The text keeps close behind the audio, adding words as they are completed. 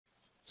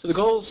So the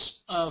goals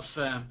of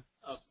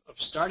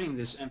starting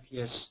this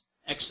MPS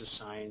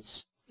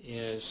exercise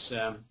is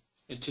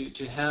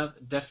to have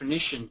a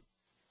definition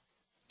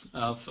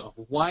of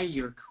why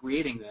you're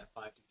creating that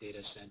 5D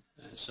data set.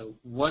 So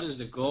what is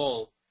the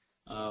goal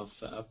of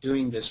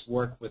doing this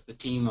work with the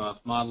team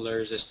of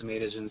modelers,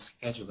 estimators, and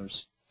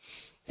schedulers?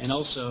 And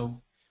also,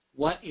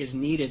 what is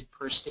needed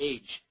per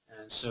stage?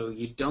 So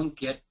you don't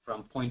get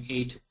from point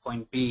A to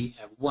point B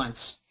at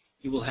once.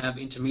 You will have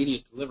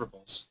intermediate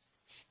deliverables.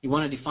 You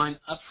want to define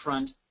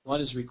upfront what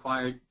is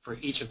required for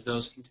each of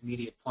those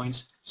intermediate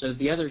points so that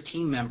the other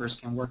team members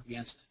can work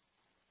against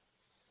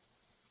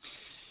it.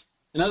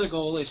 Another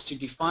goal is to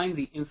define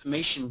the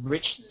information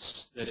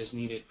richness that is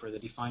needed for the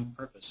defined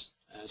purpose.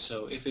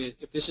 So if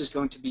this is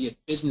going to be a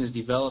business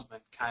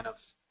development kind of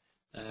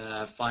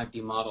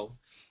 5D model,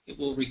 it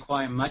will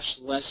require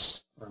much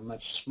less or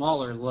much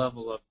smaller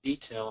level of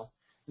detail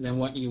than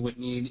what you would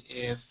need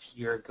if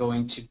you're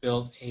going to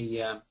build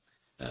a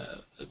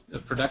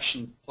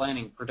production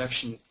planning,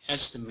 production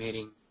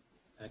estimating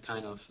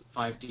kind of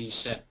 5D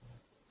set.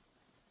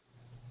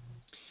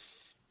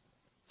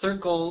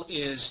 Third goal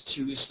is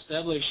to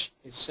establish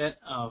a set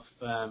of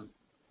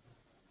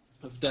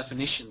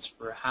definitions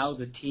for how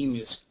the team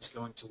is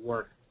going to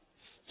work.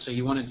 So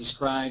you want to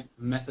describe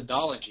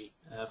methodology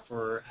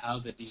for how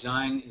the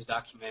design is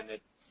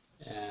documented,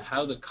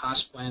 how the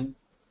cost plan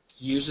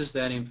uses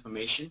that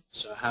information,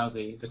 so how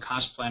the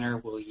cost planner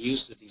will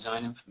use the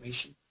design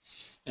information,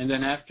 and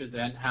then after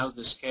that how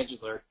the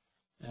scheduler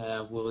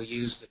will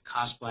use the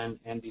cost plan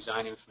and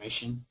design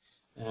information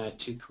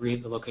to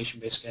create the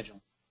location-based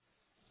schedule.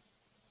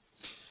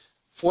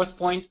 Fourth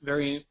point,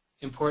 very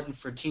important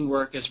for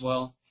teamwork as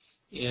well,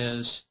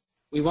 is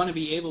we want to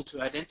be able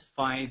to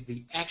identify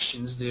the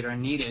actions that are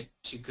needed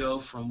to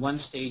go from one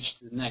stage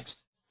to the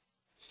next.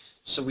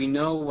 So we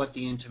know what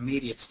the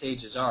intermediate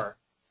stages are.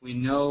 We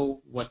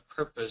know what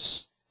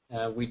purpose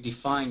we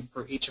define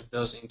for each of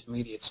those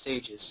intermediate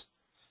stages.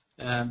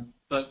 And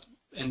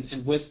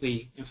with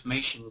the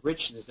information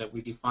richness that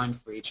we define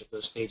for each of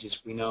those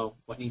stages, we know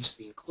what needs to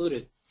be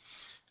included.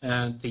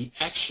 The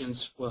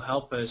actions will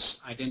help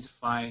us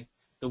identify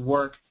the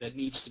work that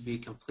needs to be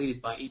completed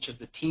by each of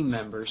the team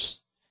members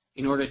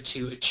in order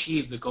to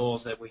achieve the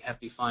goals that we have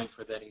defined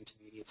for that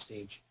intermediate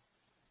stage.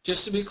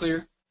 Just to be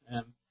clear,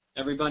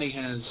 everybody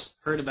has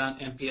heard about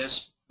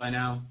MPS by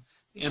now.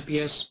 The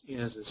MPS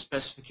is a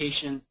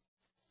specification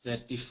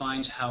that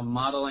defines how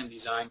model and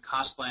design,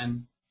 cost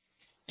plan,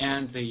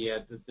 and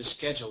the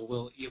schedule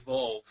will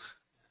evolve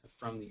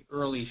from the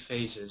early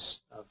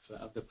phases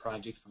of the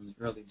project, from the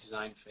early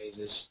design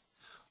phases,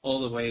 all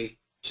the way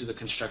to the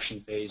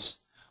construction phase,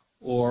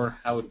 or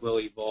how it will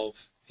evolve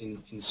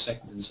in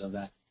segments of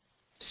that.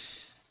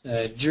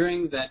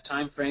 During that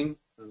time frame,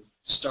 from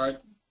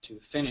start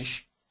to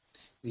finish,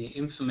 the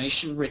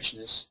information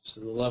richness, so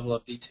the level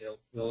of detail,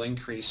 will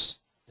increase,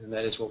 and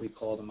that is what we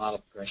call the model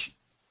progression.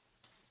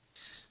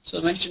 So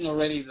I mentioned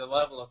already the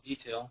level of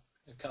detail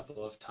a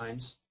couple of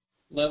times.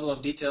 Level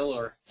of detail,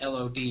 or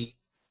LOD,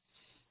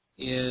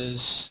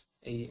 is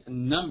a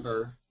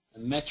number, a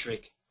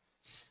metric,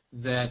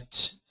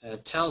 that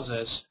tells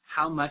us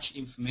how much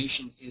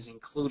information is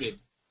included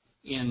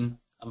in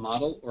a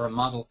model or a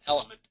model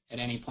element at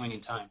any point in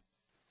time.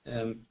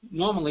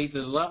 Normally,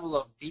 the level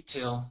of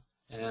detail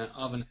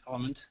of an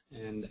element,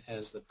 and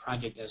as the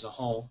project as a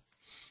whole,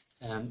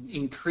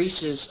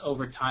 increases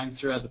over time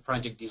throughout the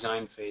project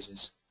design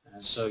phases.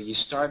 So you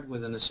start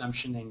with an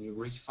assumption and you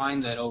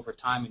refine that over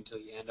time until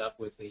you end up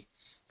with the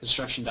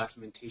construction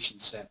documentation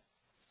set.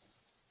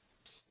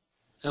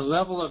 A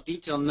level of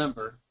detail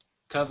number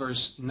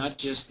covers not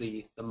just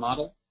the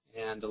model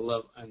and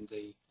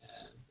the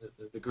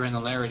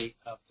granularity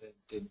of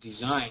the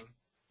design,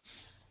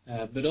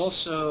 but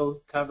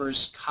also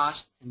covers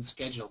cost and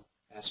schedule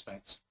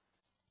aspects.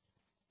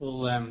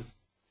 We'll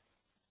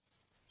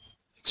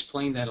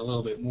explain that a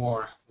little bit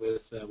more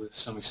with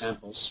some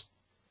examples.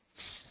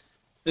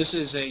 This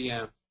is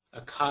a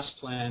cost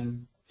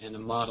plan and a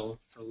model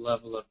for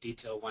level of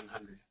detail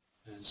 100.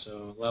 And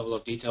so level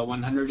of detail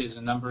 100 is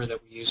a number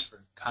that we use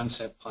for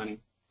concept planning.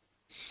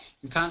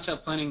 And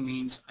concept planning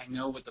means I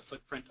know what the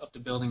footprint of the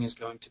building is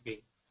going to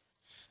be.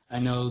 I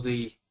know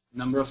the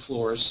number of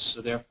floors,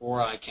 so therefore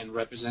I can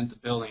represent the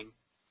building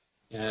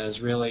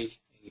as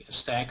really a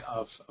stack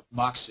of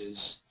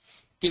boxes,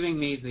 giving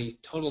me the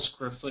total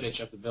square footage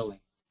of the building.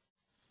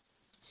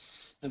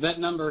 Now that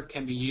number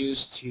can be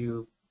used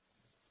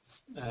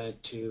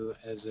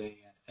as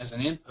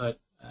an input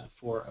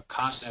for a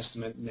cost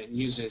estimate that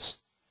uses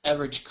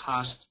average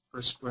cost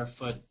per square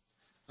foot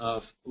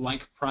of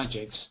like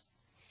projects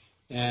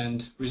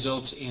and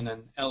results in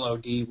an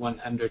LOD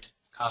 100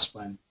 cost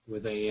plan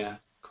with a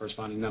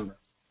corresponding number.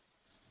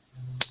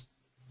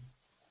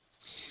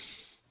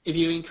 If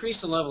you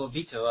increase the level of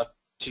detail up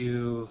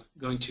to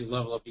going to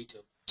level of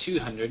detail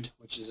 200,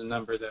 which is a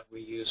number that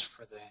we use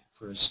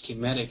for a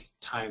schematic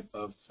type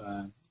of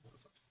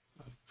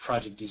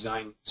project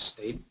design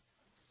state,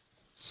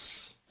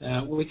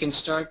 we can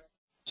start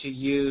to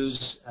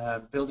use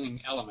building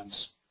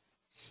elements.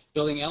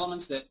 Building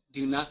elements that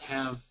do not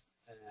have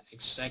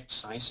exact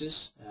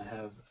sizes,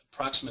 have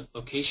approximate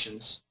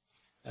locations,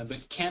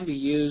 but can be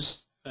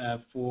used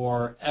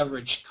for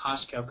average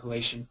cost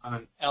calculation on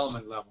an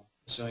element level.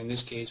 So in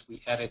this case,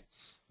 we added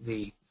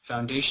the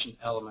foundation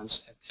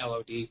elements at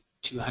LOD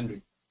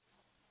 200.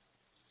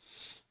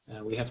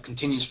 We have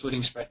continuous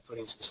footing, spread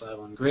footings, and slab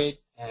on grade,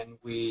 and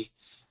we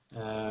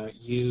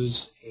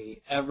use an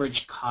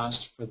average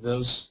cost for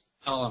those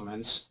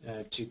elements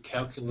to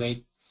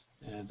calculate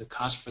the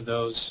cost for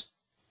those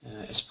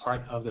as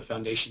part of the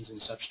foundations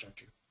and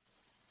substructure.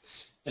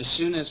 As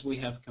soon as we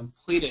have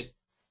completed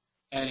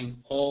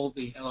adding all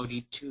the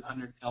LOD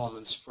 200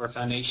 elements for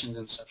foundations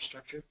and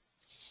substructure,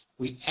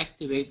 we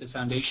activate the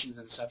foundations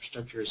and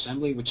substructure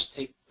assembly,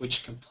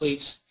 which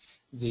completes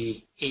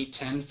the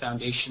A10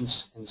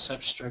 foundations and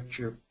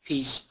substructure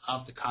piece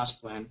of the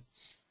cost plan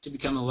to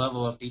become a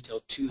level of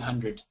detail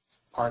 200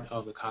 part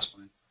of the cost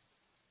plan.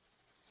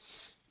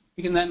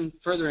 We can then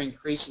further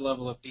increase the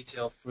level of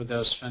detail for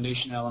those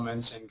foundation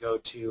elements and go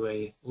to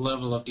a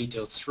level of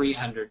detail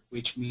 300,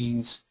 which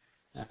means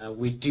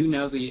we do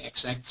know the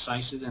exact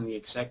sizes and the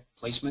exact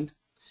placement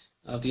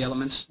of the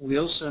elements. We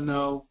also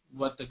know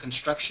what the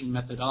construction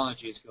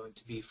methodology is going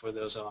to be for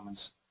those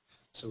elements.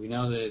 So we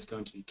know that it's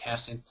going to be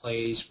cast in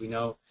place. We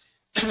know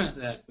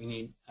that we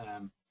need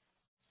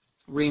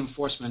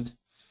reinforcement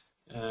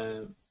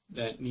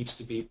that needs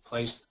to be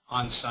placed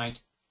on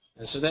site.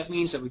 So that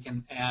means that we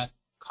can add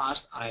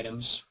cost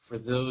items for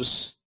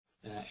those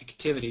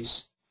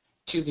activities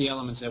to the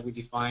elements that we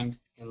defined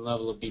in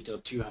level of detail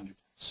 200.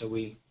 So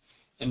we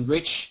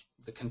enrich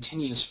the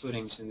continuous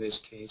footings in this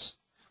case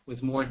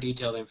with more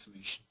detailed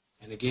information.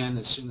 And again,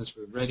 as soon as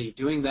we're ready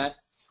doing that,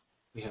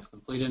 we have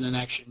completed an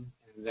action,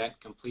 and that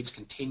completes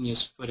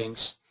continuous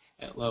footings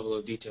at level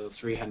of detail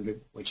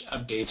 300, which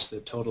updates the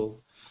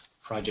total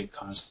project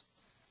cost.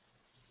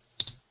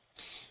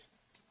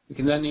 We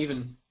can then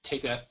even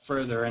take that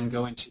further and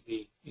go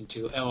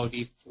into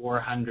LOD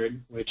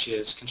 400, which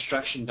is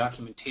construction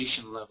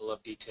documentation level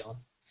of detail,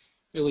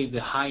 really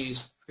the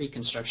highest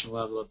pre-construction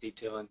level of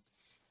detail. And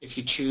if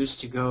you choose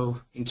to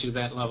go into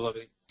that level of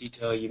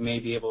detail, you may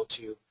be able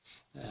to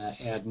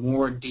add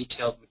more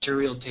detailed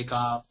material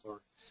takeoff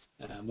or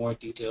more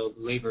detailed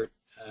labor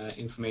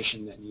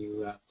information that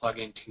you plug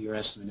into your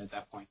estimate at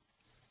that point.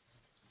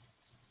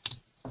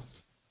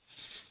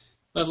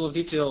 Level of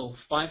detail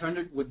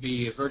 500 would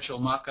be a virtual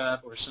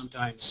mock-up or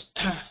sometimes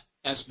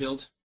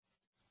as-built.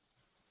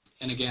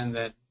 And again,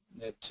 that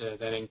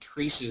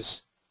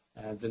increases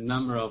the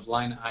number of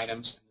line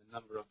items and the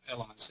number of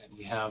elements that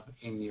you have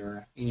in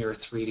your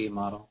 3D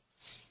model.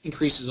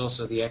 Increases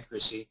also the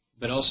accuracy,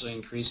 but also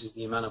increases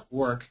the amount of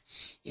work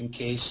in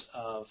case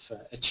of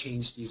a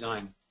changed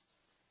design.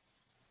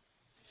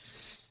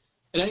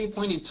 At any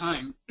point in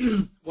time,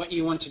 what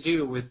you want to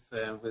do with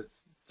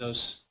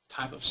those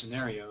type of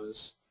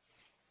scenarios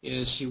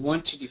is you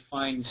want to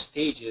define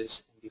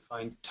stages and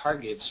define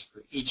targets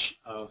for each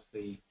of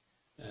the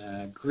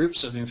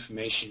groups of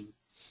information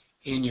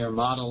in your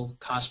model,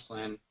 cost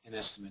plan, and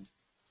estimate.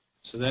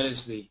 So that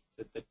is the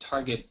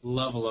target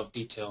level of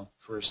detail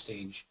for a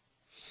stage.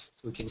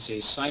 So we can say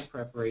site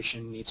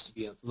preparation needs to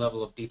be at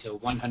level of detail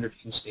 100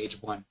 in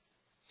stage 1.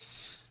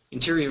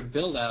 Interior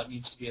build-out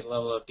needs to be at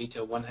level of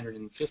detail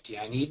 150.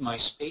 I need my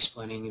space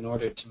planning in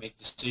order to make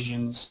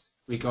decisions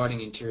regarding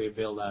interior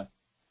build-out.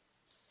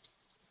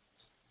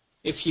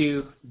 If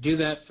you do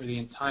that for the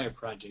entire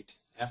project,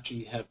 after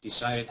you have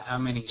decided how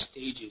many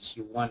stages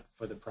you want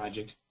for the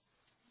project,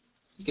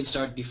 you can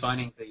start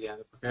defining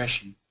the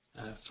progression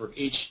for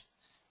each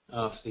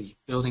of the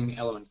building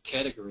element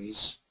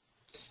categories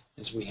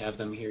as we have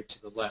them here to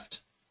the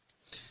left.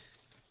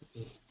 Let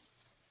me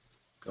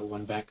go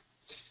one back.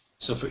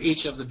 So for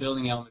each of the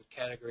building element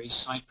categories,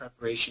 site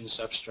preparation,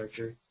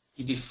 substructure,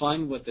 you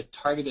define what the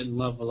targeted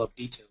level of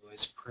detail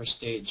is per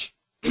stage.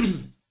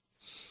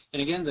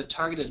 And again, the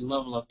targeted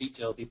level of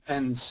detail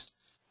depends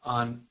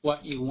on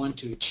what you want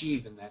to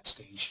achieve in that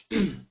stage.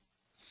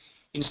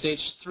 In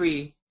stage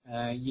 3,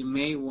 you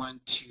may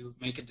want to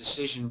make a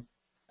decision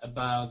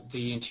about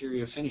the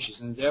interior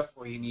finishes, and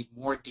therefore you need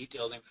more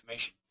detailed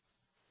information.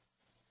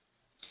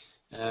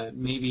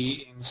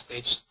 Maybe in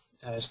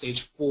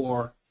stage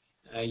 4,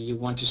 you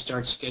want to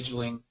start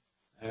scheduling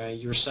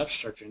your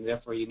substructure, and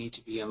therefore you need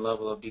to be in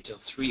level of detail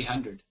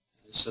 300.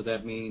 So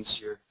that means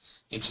your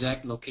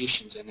exact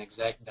locations and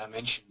exact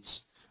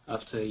dimensions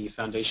of the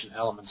foundation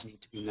elements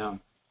need to be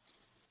known.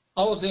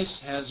 All of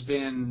this has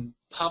been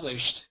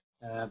published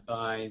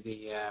by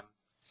the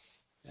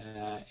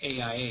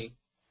AIA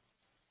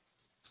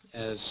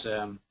as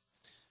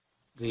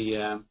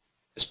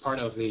part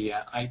of the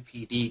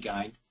IPD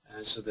guide.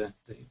 So that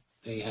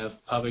they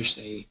have published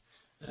a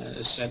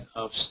set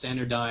of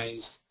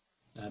standardized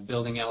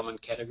building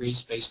element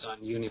categories based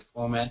on unit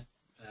format,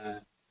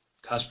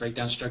 cost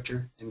breakdown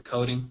structure, and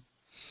coding.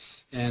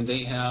 And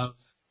they have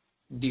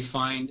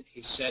defined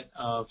a set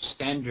of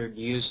standard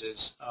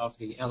uses of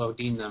the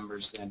LOD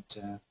numbers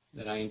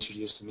that I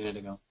introduced a minute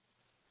ago.